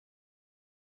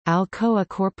Alcoa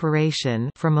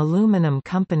Corporation from Aluminum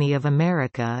Company of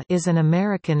America is an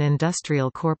American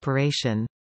industrial corporation.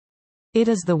 It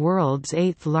is the world's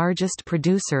eighth largest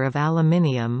producer of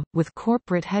aluminium, with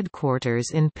corporate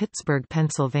headquarters in Pittsburgh,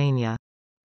 Pennsylvania.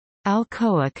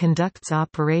 Alcoa conducts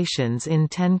operations in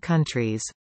 10 countries.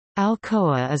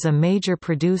 Alcoa is a major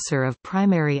producer of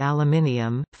primary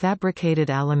aluminium, fabricated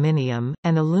aluminium,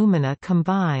 and alumina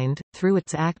combined, through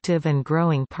its active and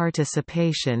growing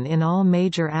participation in all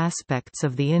major aspects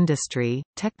of the industry: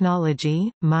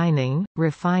 technology, mining,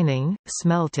 refining,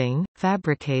 smelting,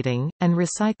 fabricating, and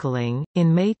recycling.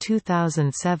 In May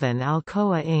 2007,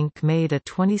 Alcoa Inc. made a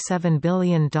 $27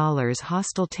 billion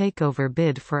hostile takeover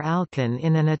bid for Alcan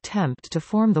in an attempt to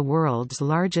form the world's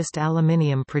largest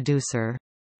aluminium producer.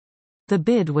 The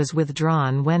bid was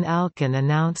withdrawn when Alcan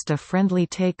announced a friendly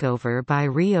takeover by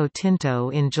Rio Tinto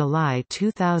in July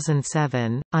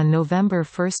 2007. On November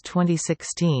 1,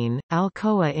 2016,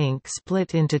 Alcoa Inc.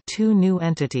 split into two new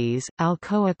entities: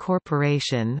 Alcoa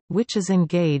Corporation, which is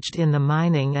engaged in the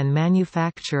mining and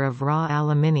manufacture of raw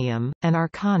aluminium, and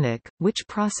Arconic, which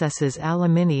processes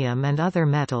aluminium and other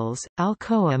metals.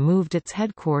 Alcoa moved its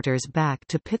headquarters back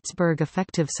to Pittsburgh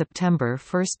effective September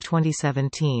 1,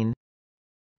 2017.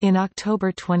 In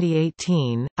October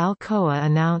 2018, Alcoa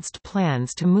announced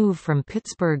plans to move from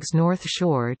Pittsburgh's North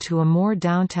Shore to a more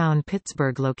downtown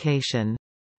Pittsburgh location.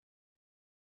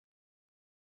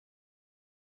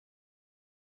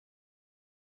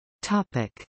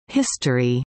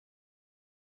 History.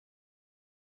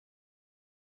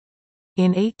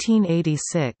 In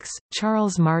 1886,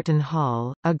 Charles Martin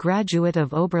Hall, a graduate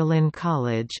of Oberlin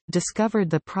College, discovered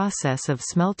the process of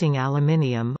smelting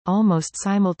aluminium, almost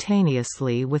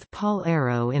simultaneously with Paul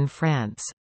Héroult in France.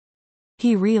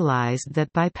 He realized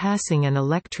that by passing an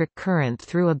electric current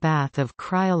through a bath of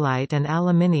cryolite and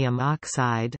aluminium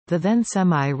oxide, the then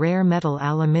semi-rare metal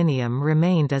aluminium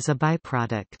remained as a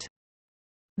byproduct.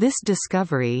 This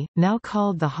discovery, now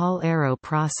called the Hall-Héroult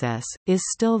process, is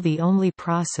still the only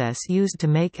process used to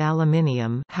make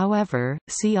aluminium. However,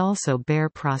 see also Baer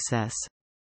process.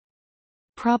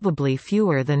 Probably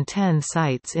fewer than 10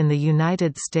 sites in the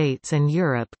United States and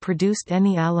Europe produced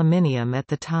any aluminium at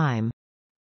the time.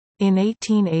 In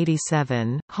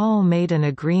 1887, Hall made an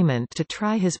agreement to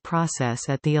try his process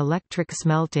at the Electric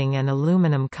Smelting and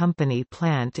Aluminum Company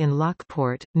plant in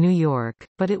Lockport, New York,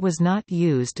 but it was not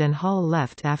used and Hall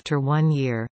left after 1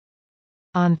 year.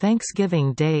 On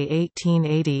Thanksgiving Day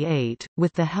 1888,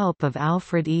 with the help of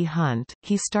Alfred E. Hunt,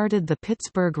 he started the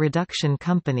Pittsburgh Reduction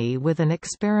Company with an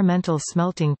experimental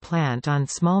smelting plant on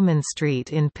Smallman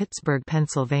Street in Pittsburgh,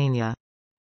 Pennsylvania.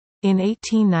 In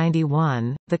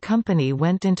 1891, the company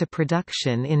went into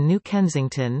production in New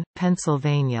Kensington,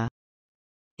 Pennsylvania.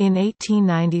 In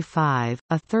 1895,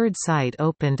 a third site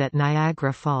opened at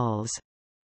Niagara Falls.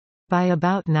 By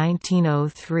about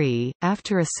 1903,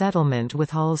 after a settlement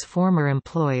with Hall's former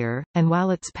employer, and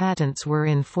while its patents were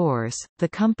in force, the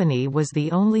company was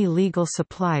the only legal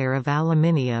supplier of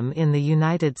aluminium in the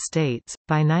United States.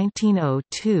 By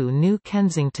 1902, New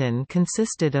Kensington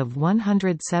consisted of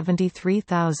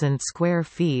 173,000 square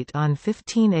feet on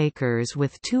 15 acres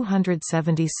with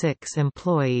 276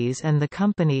 employees, and the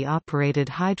company operated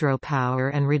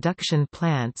hydropower and reduction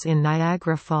plants in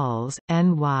Niagara Falls,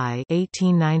 NY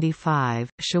 1895.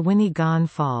 Shawinigan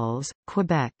Falls,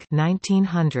 Quebec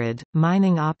 1900,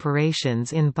 mining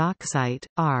operations in bauxite,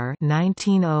 R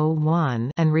 1901,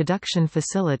 and reduction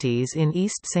facilities in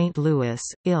East St. Louis,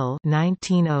 IL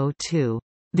 1902.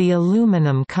 The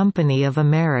Aluminum Company of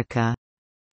America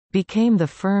became the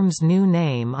firm's new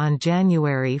name on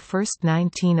January 1,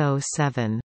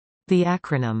 1907. The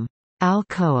acronym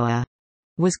Alcoa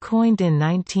was coined in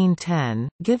 1910,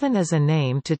 given as a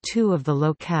name to two of the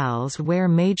locales where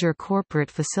major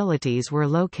corporate facilities were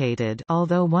located,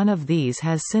 although one of these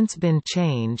has since been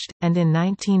changed, and in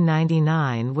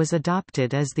 1999 was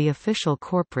adopted as the official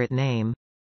corporate name.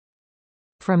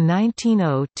 From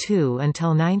 1902 until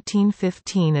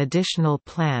 1915, additional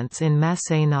plants in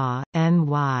Massena,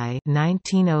 NY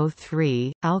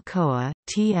 1903, Alcoa,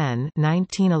 TN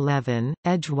 1911,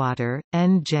 Edgewater,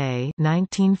 NJ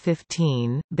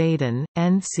 1915, Baden,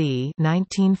 NC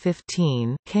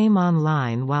 1915, came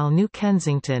online, while New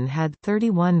Kensington had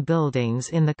 31 buildings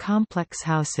in the complex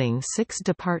housing 6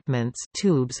 departments: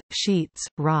 tubes, sheets,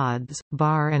 rods,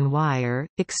 bar and wire,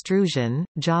 extrusion,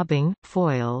 jobbing,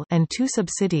 foil, and 2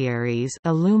 subsidiaries: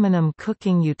 Aluminum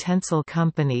Cooking Utensil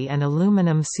Company and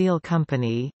Aluminum Seal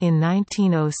Company. In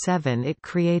 1907 it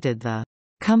created the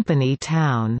Company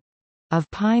Town of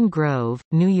Pine Grove,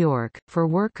 New York, for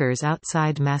workers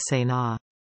outside Massena.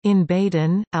 In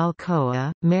Baden,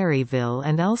 Alcoa, Maryville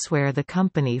and elsewhere the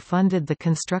company funded the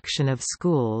construction of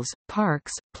schools,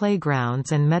 parks,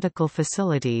 playgrounds and medical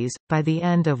facilities. By the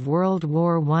end of World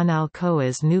War I,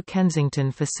 Alcoa's New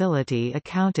Kensington facility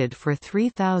accounted for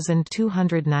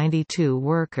 3,292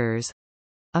 workers,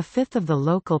 a fifth of the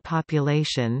local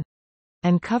population,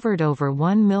 and covered over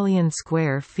 1 million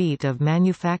square feet of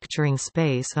manufacturing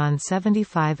space on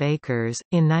 75 acres.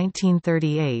 In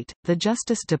 1938, the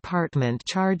Justice Department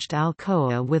charged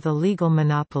Alcoa with illegal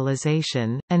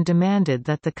monopolization, and demanded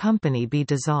that the company be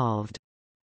dissolved.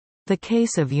 The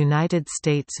case of United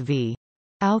States v.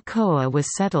 Alcoa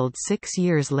was settled 6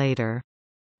 years later.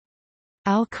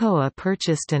 Alcoa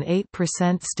purchased an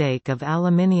 8% stake of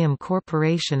Aluminium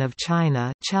Corporation of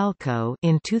China (Chalco)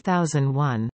 in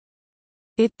 2001.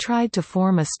 It tried to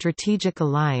form a strategic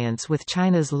alliance with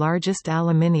China's largest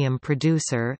aluminium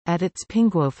producer, at its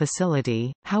Pingguo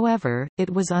facility, however, it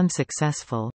was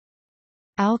unsuccessful.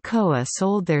 Alcoa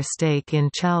sold their stake in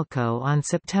Chalco on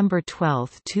September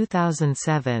 12,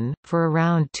 2007, for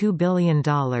around $2 billion.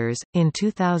 In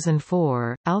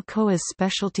 2004, Alcoa's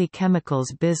specialty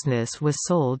chemicals business was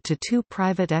sold to two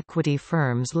private equity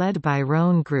firms led by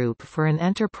Rohn Group for an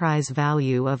enterprise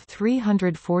value of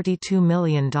 $342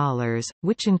 million,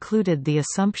 which included the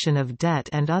assumption of debt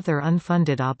and other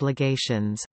unfunded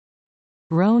obligations.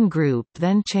 Rohn Group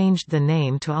then changed the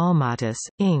name to Almatis,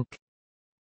 Inc.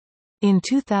 In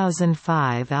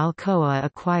 2005, Alcoa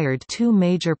acquired two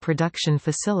major production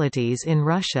facilities in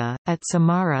Russia, at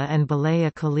Samara and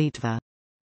Balaya Kalitva.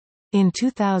 In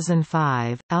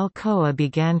 2005, Alcoa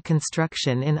began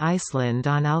construction in Iceland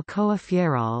on Alcoa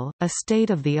Fjarðaál, a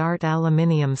state-of-the-art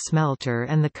aluminium smelter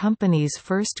and the company's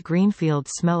first greenfield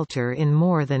smelter in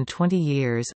more than 20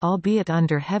 years, albeit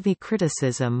under heavy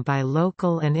criticism by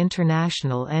local and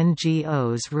international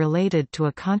NGOs related to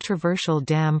a controversial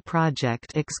dam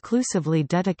project exclusively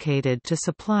dedicated to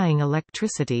supplying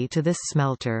electricity to this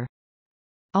smelter.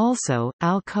 Also,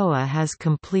 Alcoa has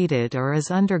completed or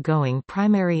is undergoing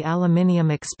primary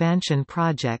aluminium expansion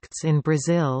projects in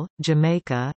Brazil,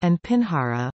 Jamaica, and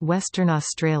Pinjarra, Western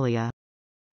Australia.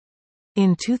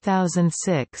 In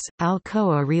 2006,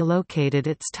 Alcoa relocated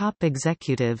its top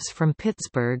executives from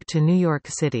Pittsburgh to New York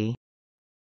City.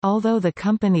 Although the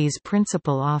company's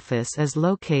principal office is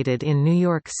located in New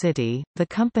York City, the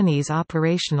company's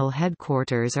operational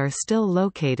headquarters are still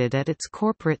located at its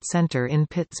corporate center in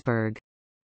Pittsburgh.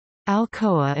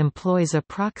 Alcoa employs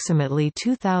approximately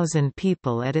 2,000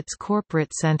 people at its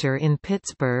corporate center in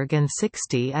Pittsburgh and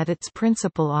 60 at its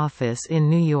principal office in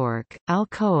New York.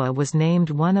 Alcoa was named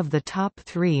one of the top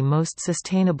 3 most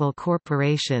sustainable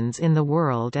corporations in the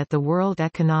world at the World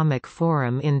Economic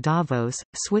Forum in Davos,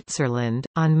 Switzerland.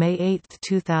 On May 8,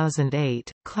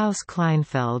 2008, Klaus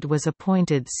Kleinfeld was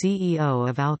appointed CEO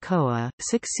of Alcoa,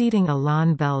 succeeding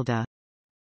Alain Belda.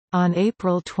 On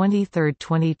April 23,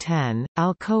 2010,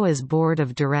 Alcoa's board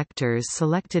of directors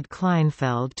selected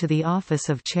Kleinfeld to the office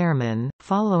of chairman,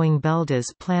 following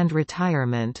Belda's planned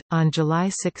retirement. On July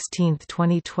 16,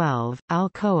 2012,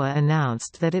 Alcoa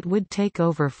announced that it would take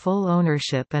over full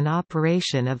ownership and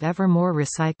operation of Evermore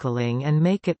Recycling and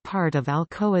make it part of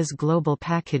Alcoa's global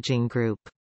packaging group.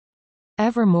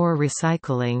 Evermore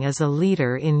Recycling is a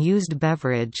leader in used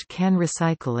beverage can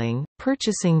recycling,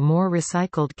 purchasing more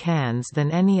recycled cans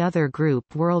than any other group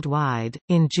worldwide.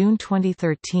 In June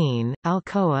 2013,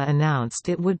 Alcoa announced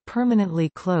it would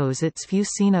permanently close its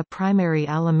Fusina primary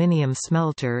aluminium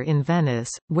smelter in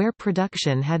Venice, where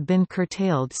production had been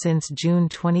curtailed since June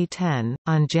 2010.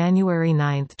 On January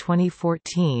 9,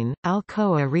 2014,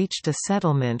 Alcoa reached a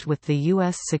settlement with the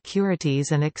U.S.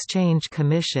 Securities and Exchange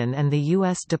Commission and the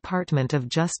U.S. Department of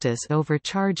Justice over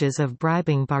charges of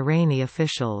bribing Bahraini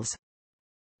officials.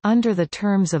 Under the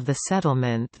terms of the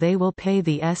settlement, they will pay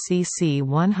the SEC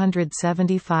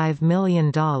 $175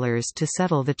 million to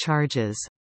settle the charges.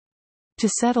 To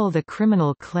settle the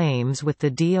criminal claims with the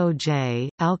DOJ,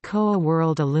 Alcoa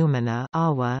World Alumina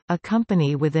 (AWA), a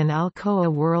company within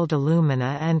Alcoa World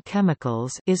Alumina and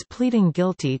Chemicals, is pleading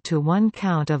guilty to one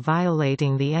count of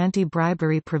violating the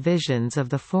anti-bribery provisions of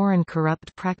the Foreign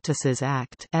Corrupt Practices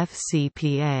Act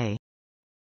 (FCPA).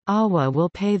 AWA will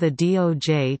pay the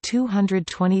DOJ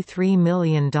 $223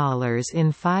 million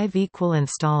in 5 equal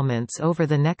installments over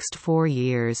the next 4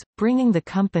 years, bringing the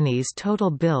company's total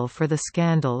bill for the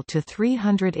scandal to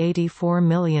 $384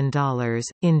 million.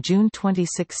 In June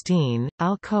 2016,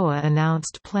 Alcoa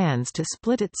announced plans to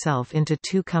split itself into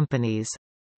 2 companies.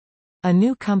 A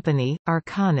new company,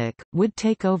 Arconic, would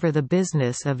take over the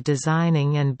business of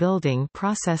designing and building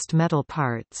processed metal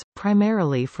parts,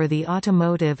 primarily for the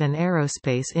automotive and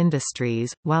aerospace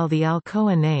industries, while the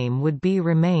Alcoa name would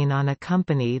remain on a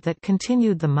company that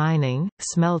continued the mining,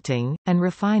 smelting, and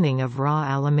refining of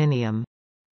raw aluminium.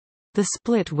 The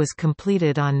split was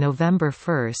completed on November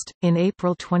 1. In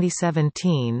April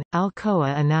 2017,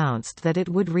 Alcoa announced that it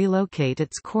would relocate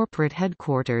its corporate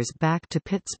headquarters back to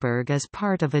Pittsburgh as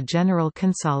part of a general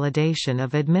consolidation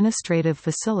of administrative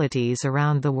facilities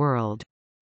around the world.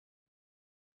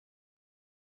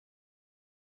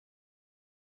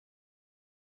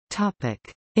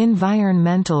 Topic: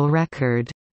 Environmental record.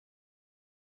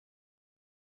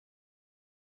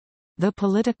 The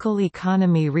Political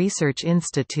Economy Research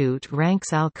Institute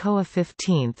ranks Alcoa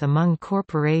 15th among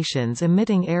corporations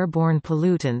emitting airborne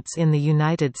pollutants in the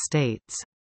United States.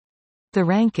 The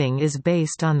ranking is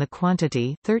based on the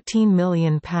quantity 13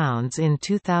 million pounds in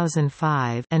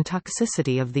 2005 and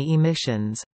toxicity of the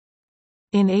emissions.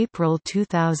 In April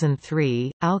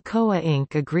 2003, Alcoa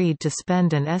Inc. agreed to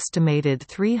spend an estimated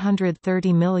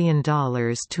 $330 million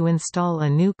to install a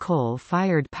new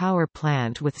coal-fired power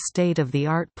plant with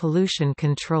state-of-the-art pollution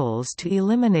controls to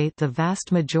eliminate the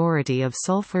vast majority of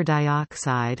sulfur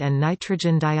dioxide and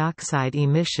nitrogen dioxide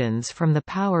emissions from the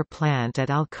power plant at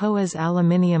Alcoa's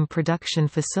aluminium production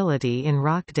facility in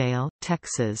Rockdale,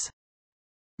 Texas.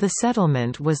 The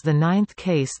settlement was the ninth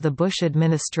case the Bush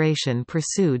administration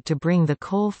pursued to bring the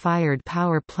coal-fired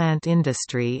power plant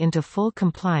industry into full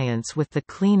compliance with the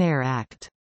Clean Air Act.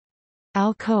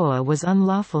 Alcoa was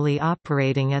unlawfully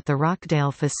operating at the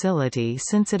Rockdale facility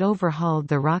since it overhauled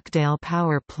the Rockdale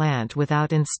power plant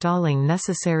without installing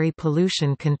necessary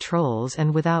pollution controls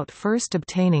and without first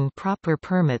obtaining proper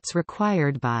permits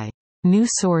required by New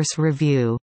Source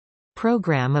Review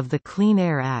program of the Clean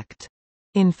Air Act.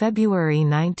 In February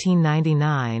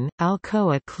 1999,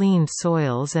 Alcoa cleaned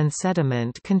soils and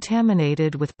sediment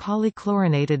contaminated with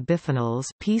polychlorinated biphenyls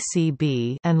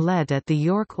 (PCB) and lead at the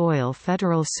York Oil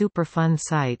Federal Superfund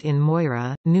site in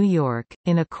Moira, New York,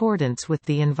 in accordance with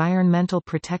the Environmental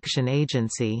Protection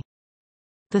Agency.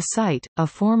 The site, a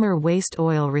former waste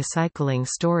oil recycling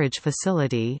storage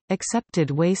facility,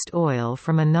 accepted waste oil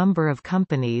from a number of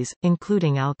companies,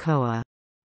 including Alcoa.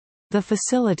 The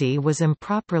facility was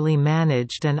improperly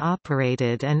managed and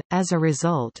operated and, as a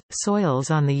result, soils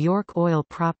on the York Oil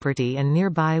property and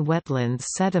nearby wetlands,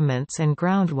 sediments and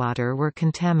groundwater were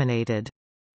contaminated.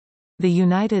 The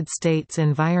United States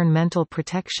Environmental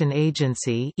Protection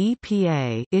Agency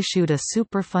 (EPA) issued a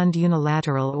Superfund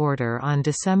unilateral order on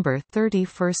December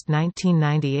 31,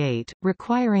 1998,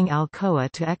 requiring Alcoa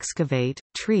to excavate,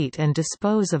 treat and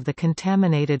dispose of the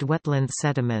contaminated wetland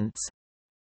sediments.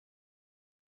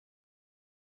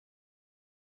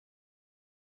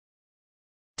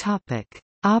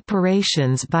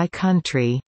 Operations by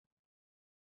country.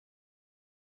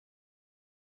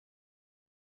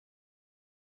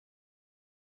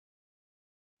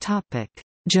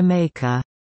 Jamaica.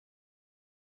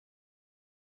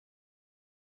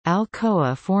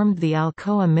 Alcoa formed the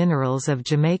Alcoa Minerals of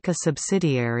Jamaica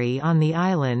subsidiary on the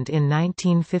island in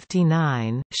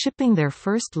 1959, shipping their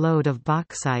first load of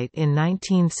bauxite in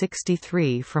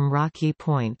 1963 from Rocky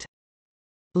Point.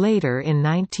 Later in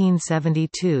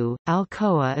 1972,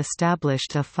 Alcoa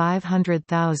established a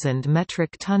 500,000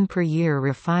 metric ton per year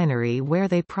refinery where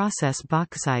they process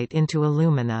bauxite into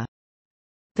alumina.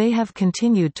 They have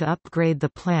continued to upgrade the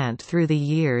plant through the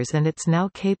years and it's now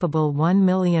capable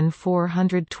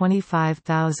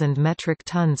 1,425,000 metric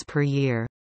tons per year.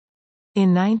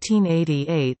 In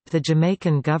 1988, the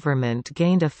Jamaican government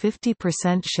gained a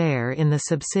 50% share in the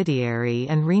subsidiary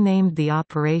and renamed the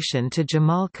operation to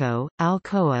Jamalco,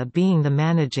 Alcoa being the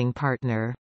managing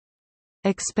partner.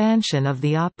 Expansion of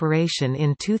the operation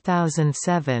in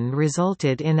 2007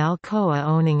 resulted in Alcoa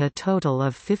owning a total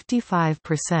of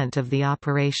 55% of the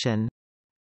operation.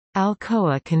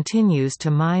 Alcoa continues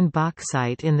to mine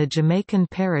bauxite in the Jamaican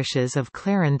parishes of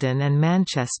Clarendon and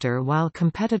Manchester while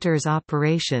competitors'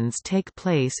 operations take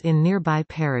place in nearby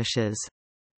parishes.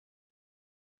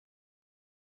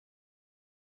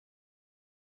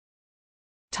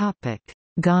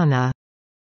 Ghana.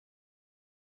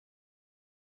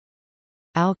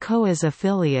 Alcoa's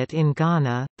affiliate in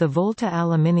Ghana, the Volta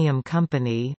Aluminium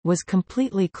Company, was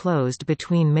completely closed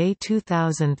between May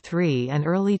 2003 and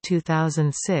early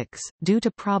 2006, due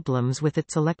to problems with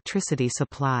its electricity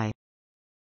supply.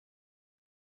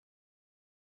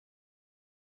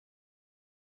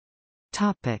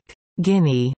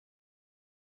 Guinea.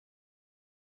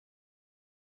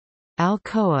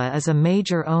 Alcoa is a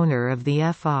major owner of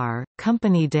the Fr.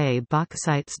 Compagnie des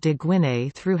Bauxites de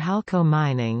Guinée through Halco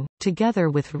Mining, together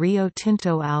with Rio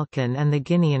Tinto Alcan and the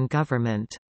Guinean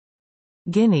government.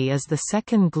 Guinea is the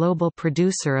second global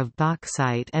producer of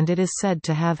bauxite and it is said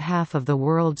to have half of the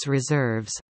world's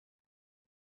reserves.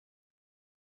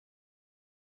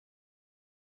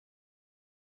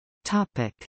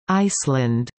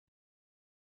 Iceland.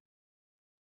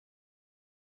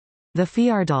 The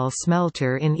Fjarðardal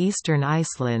smelter in eastern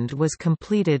Iceland was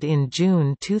completed in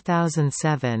June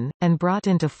 2007, and brought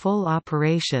into full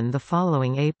operation the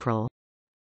following April.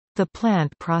 The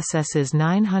plant processes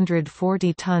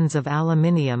 940 tons of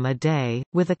aluminium a day,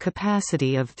 with a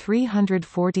capacity of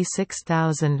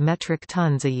 346,000 metric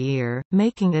tons a year,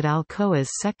 making it Alcoa's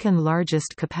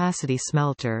second-largest capacity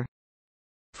smelter.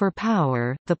 For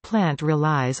power, the plant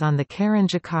relies on the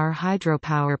Karanjakar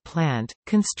hydropower plant,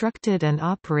 constructed and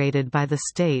operated by the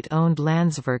state-owned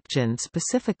Landsvirkjun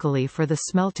specifically for the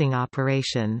smelting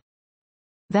operation.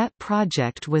 That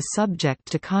project was subject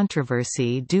to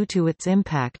controversy due to its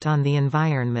impact on the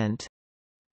environment.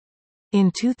 In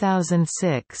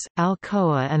 2006,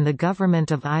 Alcoa and the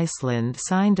Government of Iceland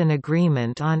signed an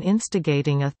agreement on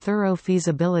instigating a thorough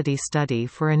feasibility study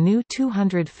for a new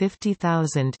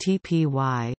 250,000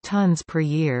 TPY tons per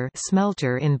year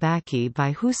smelter in Bakki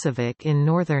by Húsavík in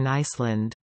northern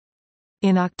Iceland.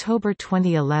 In October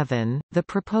 2011, the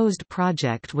proposed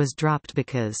project was dropped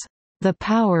because the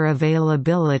power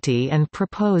availability and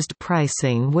proposed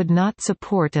pricing would not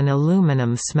support an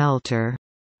aluminum smelter.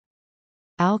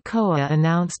 Alcoa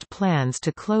announced plans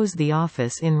to close the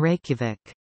office in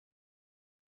Reykjavik.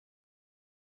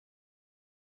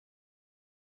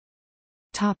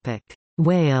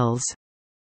 Wales.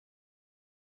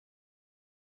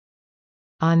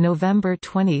 On November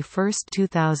 21,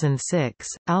 2006,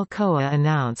 Alcoa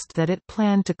announced that it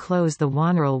planned to close the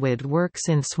Wannerelwood works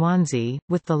in Swansea,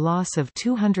 with the loss of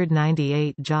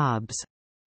 298 jobs.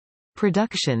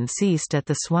 Production ceased at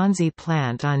the Swansea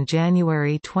plant on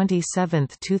January 27,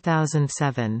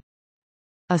 2007.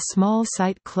 A small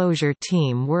site closure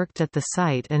team worked at the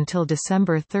site until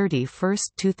December 31,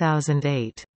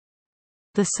 2008.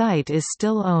 The site is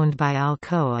still owned by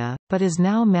Alcoa, but is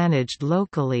now managed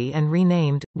locally and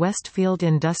renamed, Westfield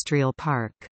Industrial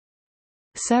Park.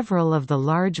 Several of the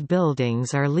large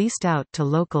buildings are leased out to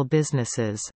local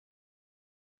businesses.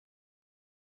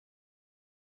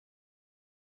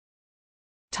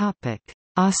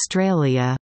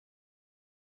 Australia.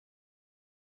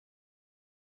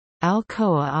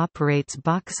 Alcoa operates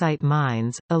bauxite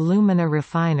mines, alumina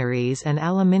refineries and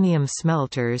aluminium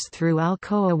smelters through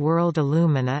Alcoa World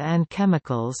Alumina and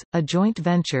Chemicals, a joint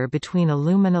venture between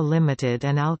Alumina Limited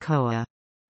and Alcoa.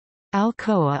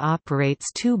 Alcoa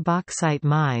operates two bauxite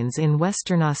mines in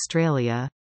Western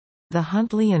Australia—the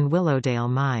Huntly and Willowdale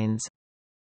mines.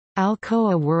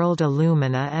 Alcoa World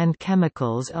Alumina and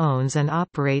Chemicals owns and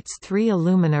operates three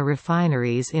alumina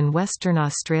refineries in Western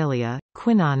Australia,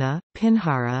 Kwinana,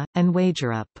 Pinjarra, and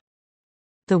Wagerup.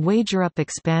 The Wagerup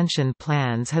expansion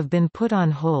plans have been put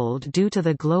on hold due to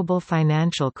the global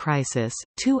financial crisis.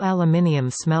 Two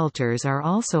aluminium smelters are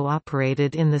also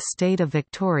operated in the state of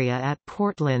Victoria at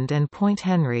Portland and Point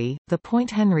Henry. The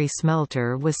Point Henry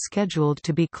smelter was scheduled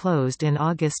to be closed in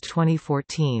August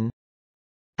 2014.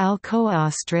 Alcoa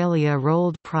Australia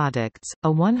Rolled Products, a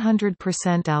 100%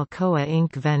 Alcoa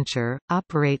Inc. venture,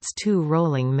 operates two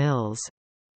rolling mills.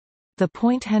 The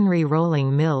Point Henry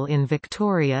Rolling Mill in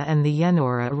Victoria and the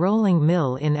Yenora Rolling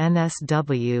Mill in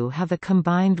NSW have a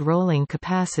combined rolling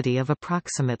capacity of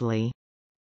approximately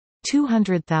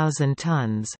 200,000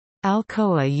 tons.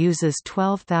 Alcoa uses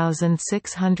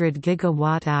 12,600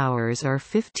 gigawatt-hours or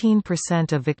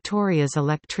 15% of Victoria's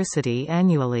electricity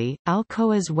annually.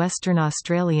 Alcoa's Western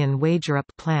Australian Wagerup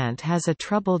plant has a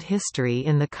troubled history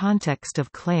in the context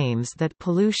of claims that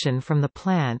pollution from the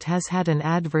plant has had an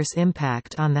adverse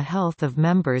impact on the health of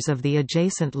members of the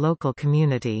adjacent local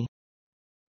community.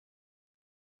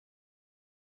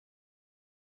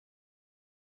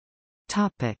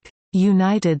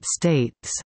 United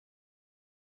States.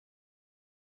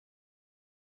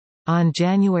 On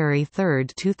January 3,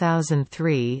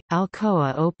 2003,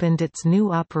 Alcoa opened its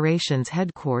new operations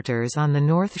headquarters on the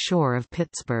North Shore of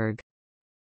Pittsburgh.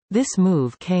 This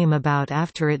move came about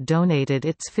after it donated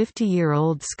its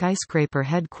 50-year-old skyscraper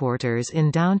headquarters in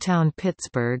downtown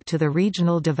Pittsburgh to the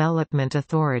Regional Development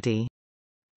Authority.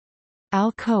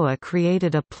 Alcoa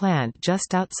created a plant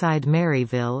just outside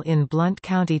Maryville in Blount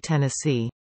County, Tennessee.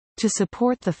 To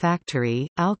support the factory,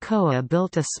 Alcoa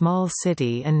built a small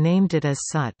city and named it as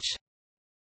such.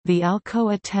 The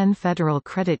Alcoa 10 Federal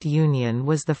Credit Union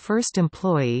was the first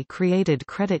employee-created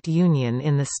credit union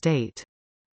in the state.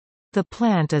 The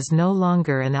plant is no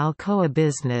longer an Alcoa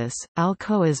business.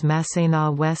 Alcoa's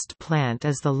Massena West plant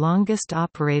is the longest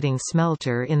operating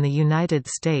smelter in the United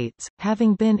States,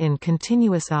 having been in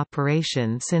continuous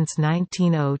operation since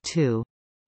 1902.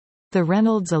 The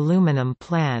Reynolds aluminum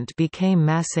plant became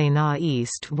Massena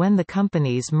East when the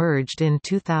companies merged in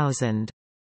 2000.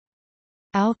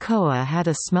 Alcoa had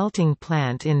a smelting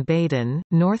plant in Baden,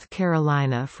 North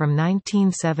Carolina from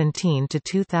 1917 to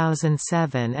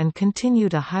 2007 and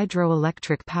continued a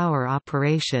hydroelectric power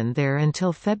operation there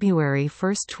until February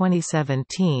 1,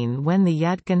 2017 when the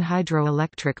Yadkin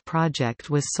hydroelectric project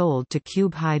was sold to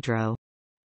Cube Hydro.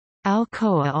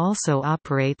 Alcoa also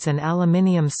operates an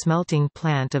aluminium smelting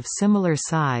plant of similar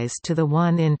size to the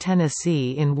one in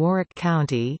Tennessee in Warwick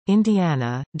County,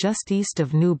 Indiana, just east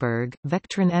of Newburgh.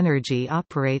 Vectron Energy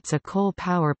operates a coal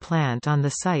power plant on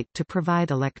the site to provide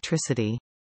electricity.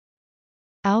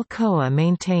 Alcoa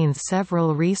maintains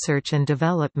several research and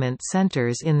development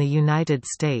centers in the United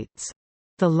States.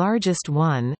 The largest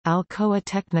one, Alcoa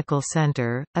Technical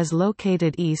Center, is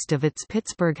located east of its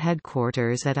Pittsburgh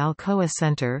headquarters at Alcoa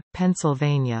Center,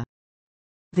 Pennsylvania.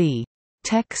 The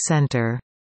Tech Center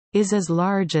is as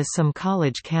large as some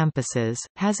college campuses,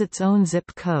 has its own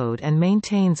zip code and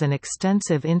maintains an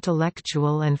extensive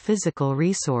intellectual and physical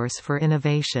resource for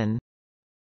innovation.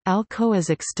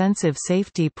 Alcoa's extensive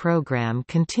safety program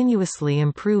continuously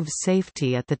improves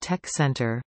safety at the Tech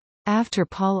Center. After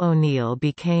Paul O'Neill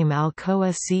became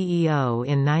Alcoa CEO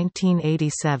in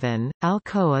 1987,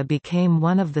 Alcoa became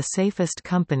one of the safest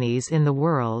companies in the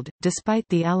world. Despite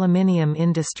the aluminium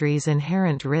industry's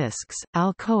inherent risks,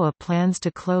 Alcoa plans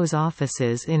to close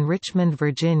offices in Richmond,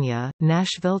 Virginia,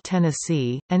 Nashville,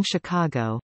 Tennessee, and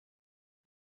Chicago.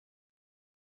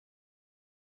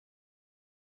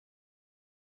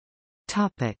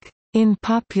 In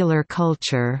popular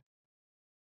culture,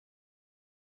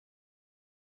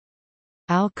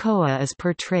 Alcoa is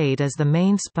portrayed as the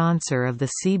main sponsor of the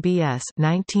CBS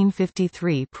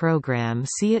 1953 program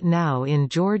See It Now in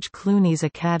George Clooney's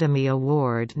Academy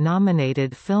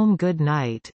Award-nominated film Good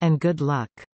Night, and Good Luck.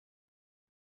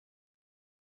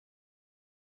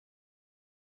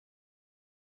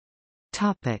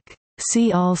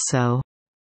 See also: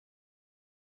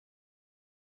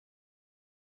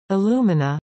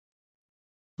 Alumina,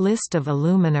 List of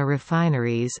alumina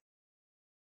refineries,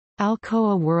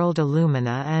 Alcoa World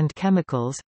Alumina and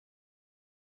Chemicals,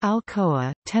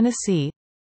 Alcoa, Tennessee,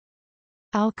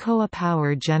 Alcoa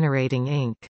Power Generating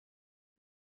Inc.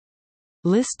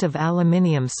 List of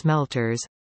aluminium smelters,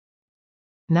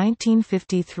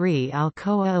 1953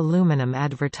 Alcoa aluminum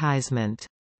advertisement.